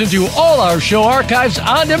listen to all our show archives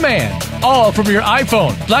on demand. All from your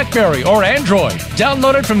iPhone, BlackBerry, or Android.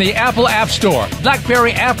 Download it from the Apple App Store,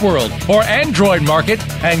 BlackBerry App World, or Android Market,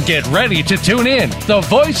 and get ready to tune in. The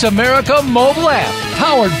Voice America mobile app,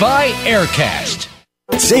 powered by Aircast.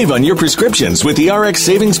 Save on your prescriptions with the RX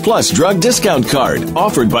Savings Plus drug discount card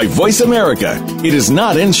offered by Voice America. It is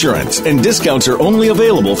not insurance, and discounts are only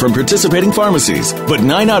available from participating pharmacies. But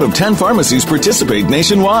 9 out of 10 pharmacies participate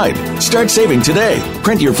nationwide. Start saving today.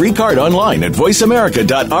 Print your free card online at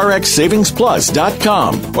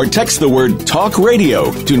voiceamerica.rxsavingsplus.com or text the word TALK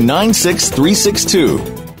RADIO to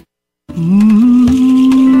 96362.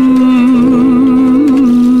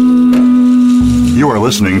 You are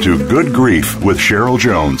listening to Good Grief with Cheryl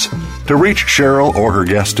Jones. To reach Cheryl or her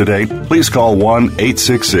guest today, please call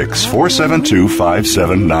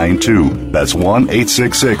 1-866-472-5792. That's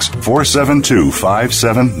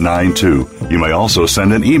 1-866-472-5792. You may also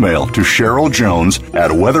send an email to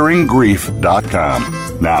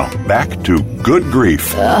CherylJones@weatheringgrief.com. Now, back to Good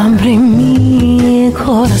Grief.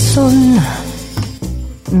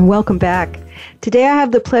 Welcome back. Today I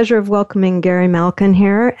have the pleasure of welcoming Gary Malkin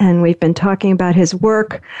here, and we've been talking about his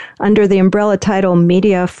work under the umbrella title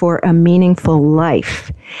Media for a Meaningful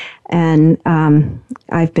Life. And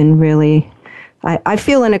I've been really, I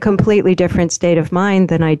feel in a completely different state of mind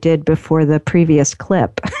than I did before the previous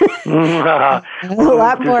clip. A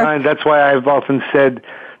lot more. That's why I've often said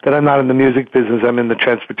that I'm not in the music business, I'm in the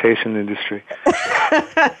transportation industry.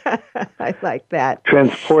 I like that.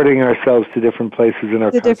 Transporting ourselves to different places in our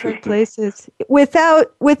consciousness. Different places.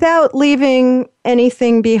 Without leaving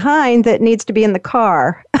anything behind that needs to be in the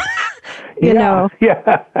car. you know.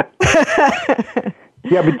 Yeah.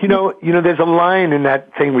 Yeah, but you know, there's a line in that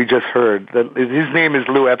thing we just heard. His name is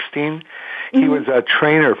Lou Epstein. He was a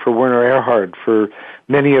trainer for Werner Erhard for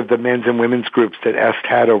many of the men's and women's groups that Est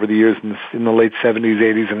had over the years in the late 70s,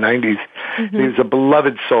 80s, and 90s. Mm-hmm. He was a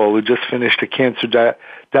beloved soul who just finished a cancer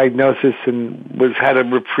diagnosis and had a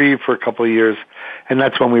reprieve for a couple of years, and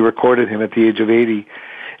that's when we recorded him at the age of 80.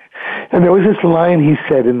 And there was this line he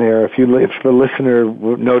said in there, if the listener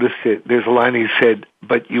noticed it, there's a line he said,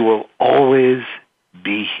 "But you will always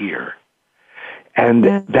be here." And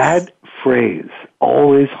that phrase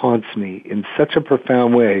always haunts me in such a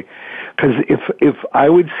profound way, because if I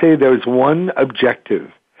would say there's one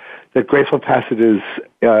objective that Grateful Passages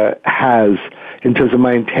has in terms of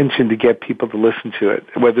my intention to get people to listen to it,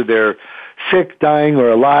 whether they're sick, dying, or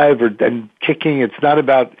alive, and kicking, it's not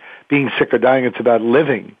about being sick or dying, it's about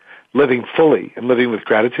living fully and living with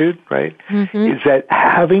gratitude, right? Mm-hmm. Is that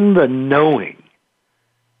having the knowing.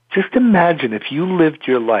 Just imagine if you lived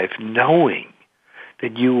your life knowing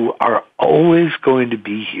that you are always going to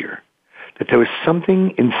be here, that there was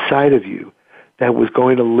something inside of you that was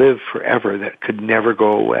going to live forever, that could never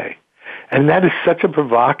go away. And that is such a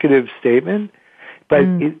provocative statement, but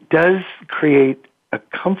it does create a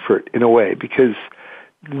comfort in a way, because,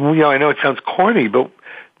 I know it sounds corny, but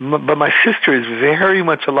my sister is very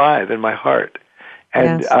much alive in my heart.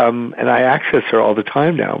 And, and I access her all the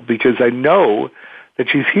time now because I know that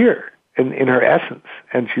she's here. In her essence,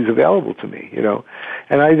 and she's available to me,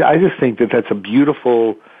 And I just think that that's a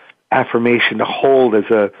beautiful affirmation to hold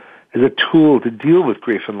as a tool to deal with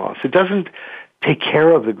grief and loss. It doesn't take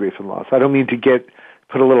care of the grief and loss. I don't mean to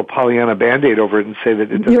put a little Pollyanna Band-Aid over it and say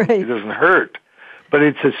that it doesn't hurt, but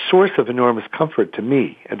it's a source of enormous comfort to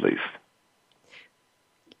me, at least.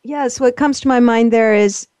 Yes, what comes to my mind there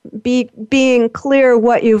is being clear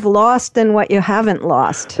what you've lost and what you haven't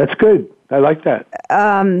lost. That's good. I like that.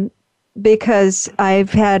 Because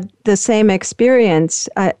I've had the same experience.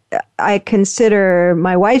 I consider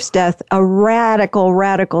my wife's death a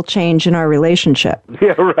radical change in our relationship.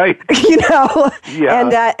 Yeah, right.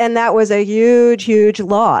 Yeah. And that was a huge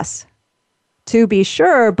loss, to be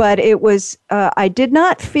sure. But it was, I did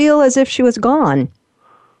not feel as if she was gone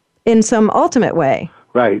in some ultimate way.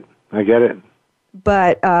 Right. I get it.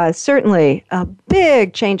 but certainly a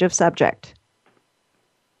big change of subject.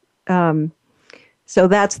 So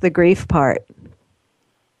that's the grief part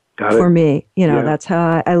for me. That's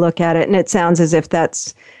how I look at it. And it sounds as if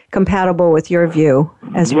that's compatible with your view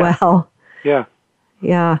as well. Yeah.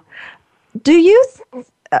 Yeah. Do you,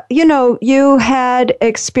 you had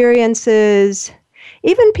experiences,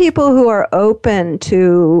 even people who are open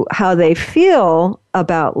to how they feel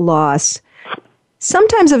about loss,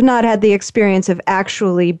 sometimes have not had the experience of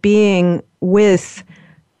actually being with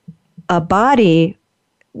a body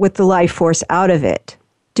with the life force out of it.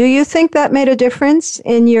 Do you think that made a difference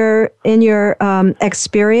in your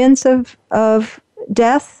experience of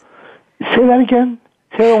death? Say that again.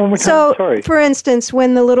 Say that one more time. So, Sorry. for instance,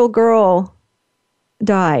 when the little girl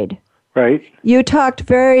died, right? You talked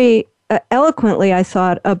very eloquently, I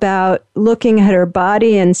thought, about looking at her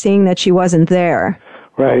body and seeing that she wasn't there.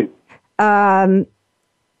 Right. And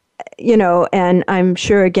I'm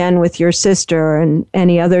sure again with your sister and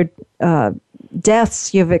any other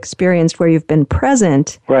deaths you've experienced where you've been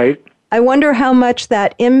present. Right. I wonder how much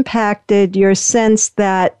that impacted your sense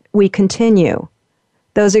that we continue.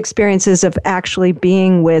 Those experiences of actually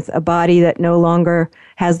being with a body that no longer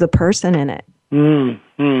has the person in it.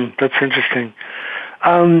 That's interesting.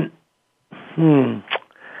 I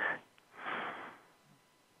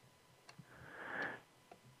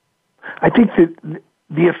think that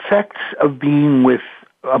the effects of being with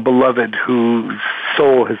a beloved whose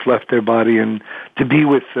soul has left their body and to be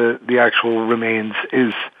with the actual remains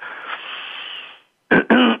is,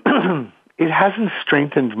 it hasn't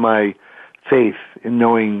strengthened my faith in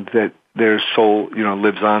knowing that their soul,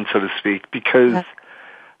 lives on, so to speak, because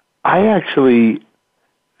I actually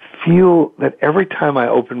feel that every time I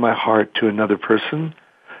open my heart to another person,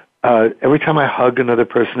 every time I hug another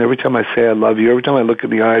person, every time I say I love you, every time I look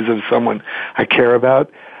in the eyes of someone I care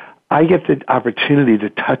about, I get the opportunity to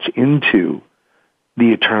touch into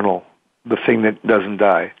the eternal, the thing that doesn't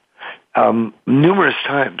die. Numerous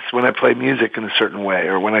times when I play music in a certain way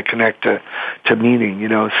or when I connect to meaning,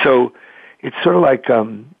 So it's sort of like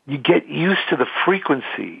you get used to the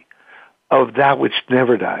frequency of that which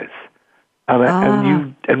never dies.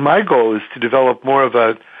 And my goal is to develop more of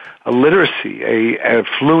a literacy, a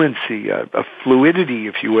fluency, a fluidity,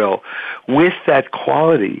 if you will, with that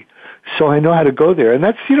quality, so I know how to go there. And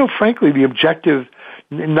that's, frankly, the objective,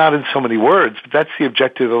 not in so many words, but that's the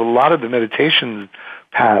objective of a lot of the meditation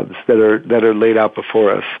paths that are laid out before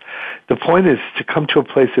us. The point is to come to a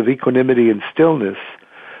place of equanimity and stillness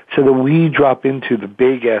so that we drop into the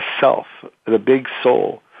big-ass self, the big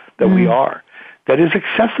soul that we are, that is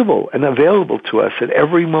accessible and available to us at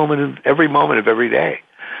every moment of every day.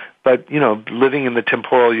 But, living in the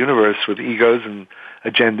temporal universe with egos and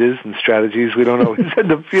agendas and strategies, we don't always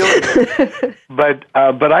end up feeling it. But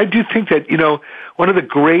I do think that, one of the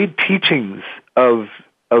great teachings of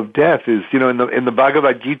death is, in the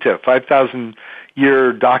Bhagavad Gita,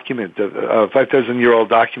 5,000-year document, 5,000-year-old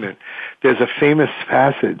document, there's a famous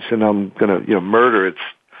passage, and I'm going to, murder its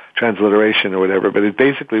transliteration or whatever, but it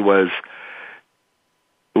basically was,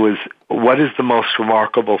 what is the most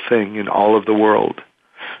remarkable thing in all of the world?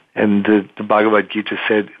 And the Bhagavad Gita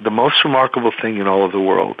said, the most remarkable thing in all of the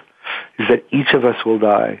world is that each of us will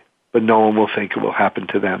die, but no one will think it will happen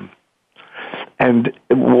to them. And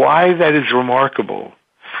why that is remarkable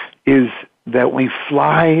is that we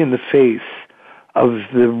fly in the face of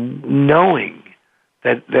the knowing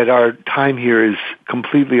that our time here is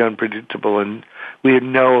completely unpredictable and we have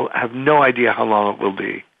no idea how long it will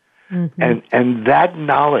be. Mm-hmm. And that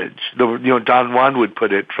knowledge, Don Juan would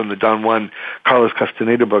put it from the Don Juan Carlos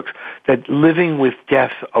Castaneda books, that living with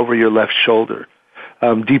death over your left shoulder.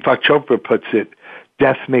 Deepak Chopra puts it,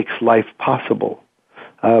 death makes life possible.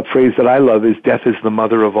 A phrase that I love is death is the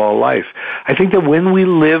mother of all life. I think that when we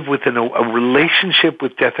live within a relationship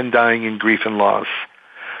with death and dying and grief and loss,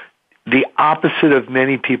 the opposite of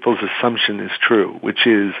many people's assumption is true, which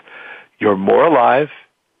is you're more alive,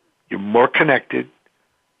 you're more connected,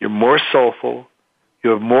 you're more soulful, you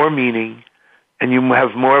have more meaning, and you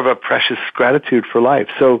have more of a precious gratitude for life.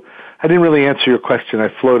 So I didn't really answer your question. I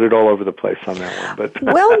floated all over the place on that one. But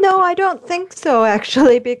Well, no, I don't think so,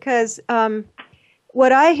 actually, because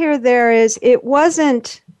what I hear there is it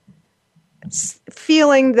wasn't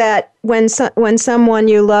feeling that when someone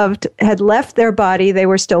you loved had left their body, they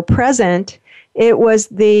were still present. It was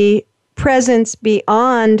the presence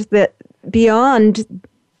beyond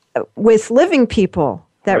with living people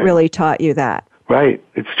that really taught you that. Right,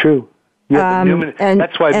 it's true. Yeah,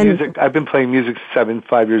 that's why music. I've been playing music since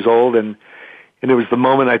 5 years old, and it was the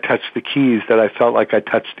moment I touched the keys that I felt like I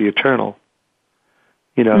touched the eternal.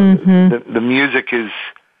 The music is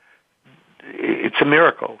it's a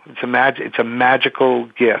miracle. It's a magical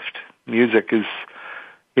gift. Music is,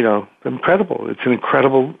 incredible. It's an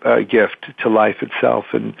incredible gift to life itself,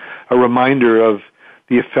 and a reminder of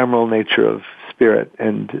the ephemeral nature of spirit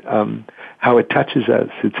and how it touches us.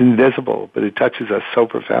 It's invisible, but it touches us so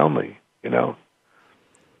profoundly,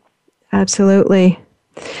 Absolutely.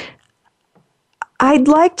 I'd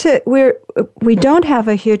like to, we don't have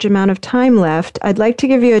a huge amount of time left. I'd like to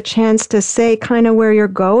give you a chance to say kind of where you're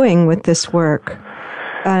going with this work.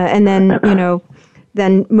 And then,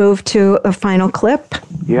 then move to a final clip.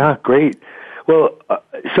 Yeah, great. Well,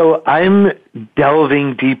 so I'm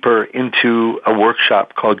delving deeper into a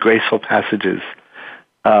workshop called Graceful Passages,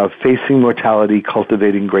 Facing Mortality,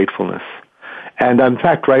 Cultivating Gratefulness. And in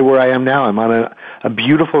fact, right where I am now, I'm on a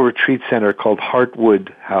beautiful retreat center called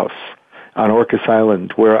Heartwood House on Orcas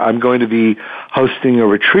Island, where I'm going to be hosting a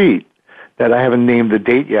retreat that I haven't named the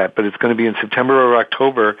date yet, but it's going to be in September or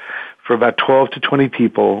October for about 12 to 20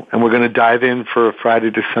 people, and we're going to dive in for a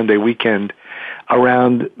Friday to Sunday weekend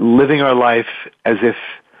around living our life as if,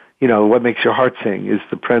 what makes your heart sing is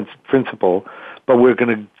the principle, but we're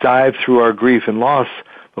going to dive through our grief and loss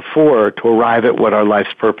before to arrive at what our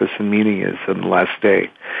life's purpose and meaning is in the last day.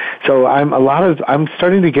 So I'm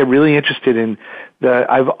starting to get really interested in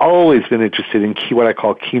I've always been interested in what I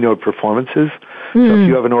call keynote performances. So if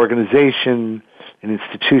you have an organization, an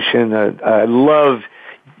institution, I love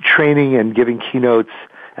training and giving keynotes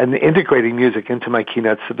and integrating music into my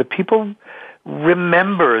keynotes so that people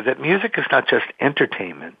remember that music is not just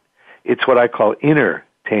entertainment. It's what I call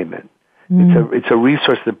entertainment. It's a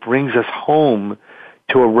resource that brings us home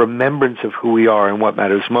to a remembrance of who we are and what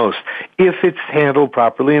matters most, if it's handled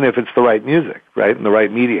properly and if it's the right music, right, and the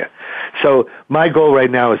right media. So my goal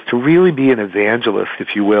right now is to really be an evangelist,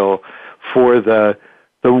 if you will, for the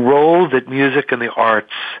role that music and the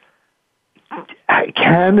arts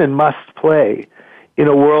can and must play in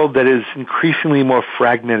a world that is increasingly more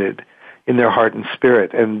fragmented in their heart and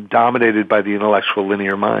spirit and dominated by the intellectual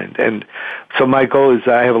linear mind. And so my goal is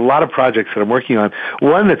I have a lot of projects that I'm working on.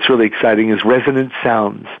 One that's really exciting is Resonant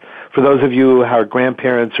Sounds. For those of you who are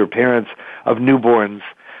grandparents or parents of newborns,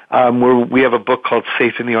 we have a book called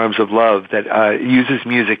Safe in the Arms of Love that uses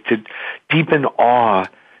music to deepen awe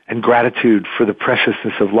and gratitude for the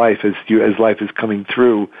preciousness of life as life is coming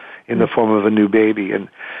through in the form of a new baby.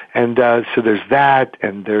 And so there's that,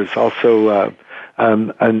 and there's also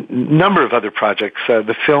a number of other projects.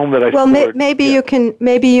 The film that I scored, maybe you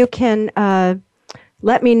can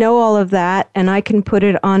let me know all of that, and I can put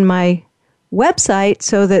it on my website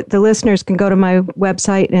so that the listeners can go to my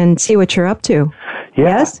website and see what you're up to. Yeah.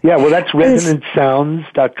 Yes? Yeah, well, that's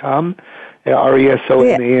resonantsounds.com,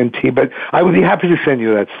 RESONANT, but I would be happy to send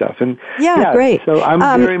you that stuff. And great. So I'm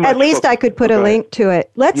very much at least I could put a link to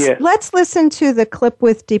it. Let's listen to the clip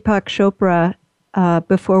with Deepak Chopra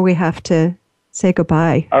before we have to say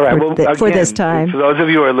goodbye. All right. For this time. For those of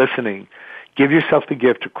you who are listening, give yourself the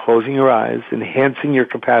gift of closing your eyes, enhancing your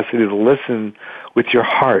capacity to listen with your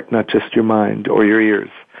heart, not just your mind or your ears.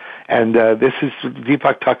 And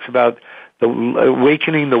Deepak talks about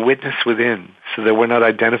awakening the witness within, so that we're not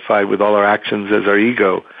identified with all our actions as our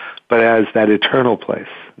ego, but as that eternal place.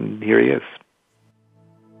 And here he is.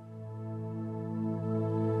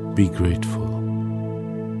 Be grateful.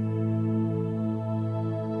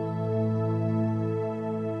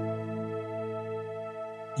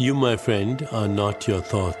 You, my friend, are not your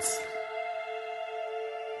thoughts.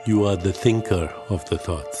 You are the thinker of the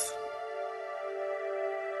thoughts.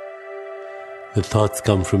 The thoughts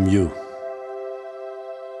come from you.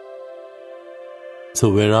 So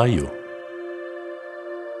where are you?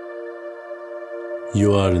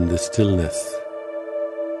 You are in the stillness,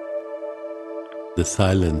 the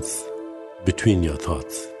silence between your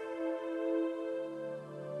thoughts.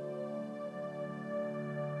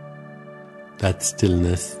 That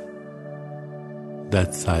stillness,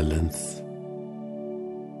 that silence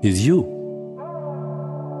is you.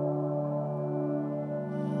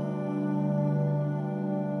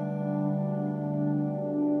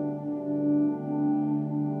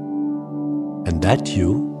 And that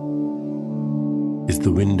you is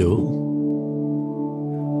the window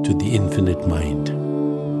to the infinite mind.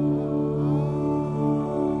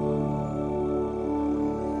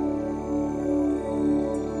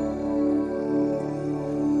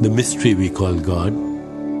 The mystery we call God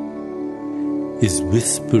is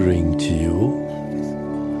whispering to you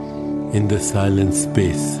in the silent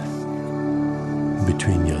space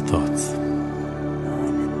between your thoughts.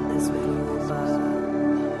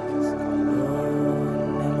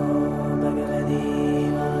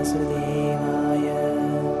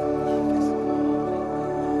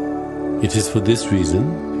 It is for this reason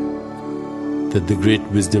that the great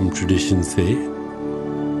wisdom traditions say,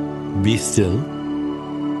 be still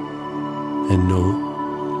and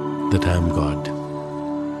know that I am God.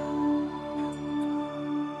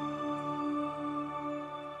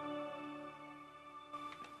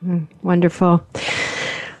 Wonderful.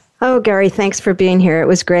 Oh, Gary, thanks for being here. It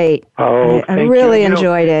was great. Oh, I really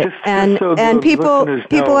enjoyed it. Just so people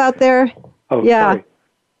out there,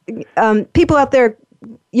 people out there,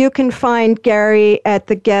 you can find Gary at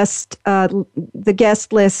the guest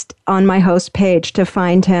list on my host page to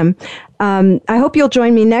find him. I hope you'll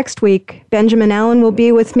join me next week. Benjamin Allen will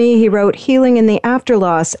be with me. He wrote Healing in the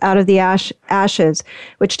Afterloss, Out of the Ashes,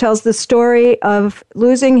 which tells the story of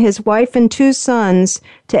losing his wife and 2 sons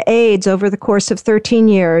to AIDS over the course of 13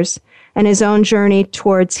 years and his own journey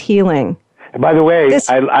towards healing. And by the way,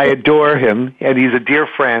 I adore him, and he's a dear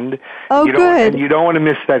friend. Oh, good. And you don't want to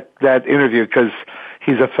miss that interview because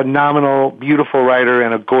he's a phenomenal, beautiful writer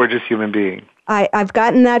and a gorgeous human being. I've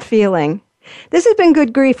gotten that feeling. This has been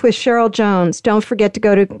Good Grief with Cheryl Jones. Don't forget to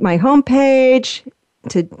go to my homepage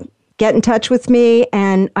to get in touch with me,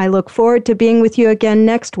 and I look forward to being with you again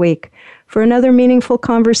next week for another meaningful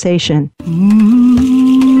conversation.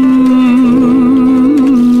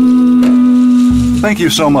 Thank you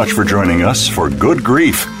so much for joining us for Good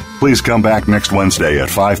Grief. Please come back next Wednesday at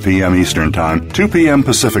 5 p.m. Eastern Time, 2 p.m.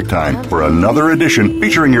 Pacific Time for another edition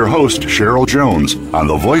featuring your host, Cheryl Jones, on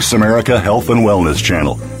the Voice America Health and Wellness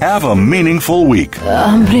Channel. Have a meaningful week.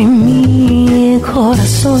 Abre mi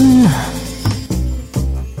corazón.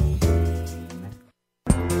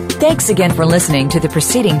 Thanks again for listening to the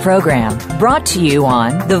preceding program, brought to you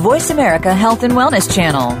on the Voice America Health and Wellness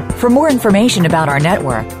Channel. For more information about our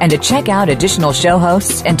network and to check out additional show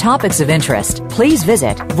hosts and topics of interest, please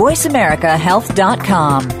visit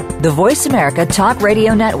voiceamericahealth.com. The Voice America Talk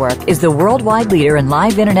Radio Network is the worldwide leader in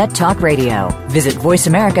live Internet talk radio. Visit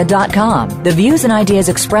voiceamerica.com. The views and ideas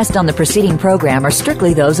expressed on the preceding program are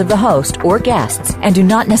strictly those of the host or guests and do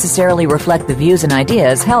not necessarily reflect the views and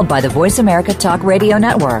ideas held by the Voice America Talk Radio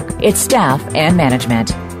Network, its staff, and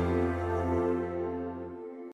management.